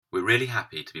We're really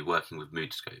happy to be working with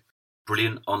Moodscope, a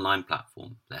brilliant online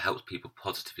platform that helps people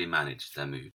positively manage their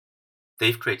mood.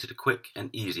 They've created a quick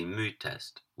and easy mood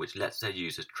test which lets their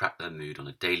users track their mood on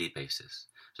a daily basis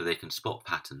so they can spot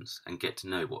patterns and get to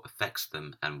know what affects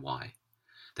them and why.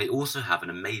 They also have an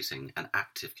amazing and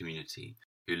active community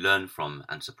who learn from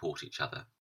and support each other.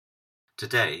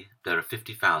 Today, there are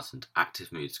 50,000 active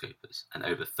Moodscopers and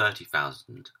over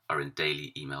 30,000 are in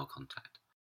daily email contact.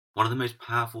 One of the most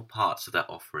powerful parts of their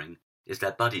offering is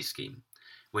their buddy scheme.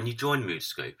 When you join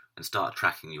Moodscope and start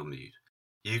tracking your mood,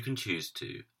 you can choose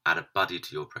to add a buddy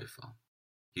to your profile.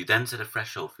 You then set a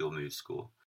threshold for your mood score,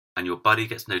 and your buddy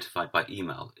gets notified by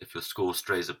email if your score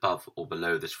strays above or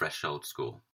below this threshold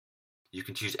score. You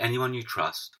can choose anyone you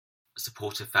trust, a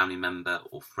supportive family member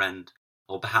or friend,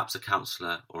 or perhaps a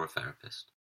counsellor or a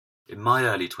therapist. In my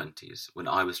early 20s, when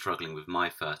I was struggling with my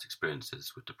first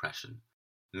experiences with depression,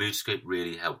 Moodscope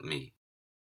really helped me,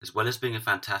 as well as being a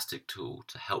fantastic tool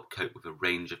to help cope with a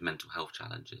range of mental health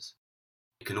challenges.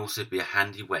 It can also be a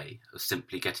handy way of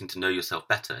simply getting to know yourself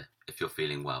better if you're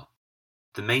feeling well.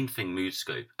 The main thing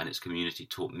Moodscope and its community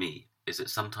taught me is that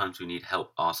sometimes we need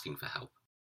help asking for help.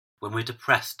 When we're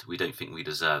depressed, we don't think we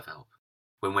deserve help.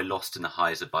 When we're lost in the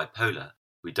highs of bipolar,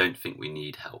 we don't think we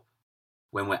need help.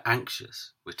 When we're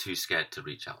anxious, we're too scared to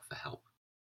reach out for help.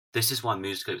 This is why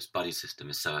Moodscope's buddy system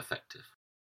is so effective.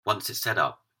 Once it's set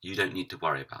up, you don't need to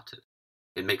worry about it.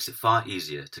 It makes it far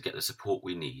easier to get the support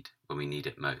we need when we need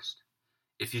it most.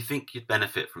 If you think you'd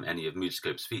benefit from any of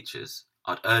Moodscope's features,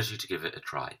 I'd urge you to give it a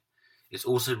try. It's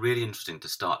also really interesting to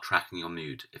start tracking your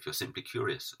mood if you're simply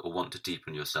curious or want to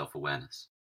deepen your self-awareness.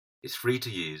 It's free to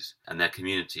use and their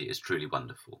community is truly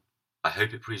wonderful. I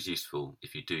hope it proves useful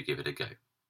if you do give it a go.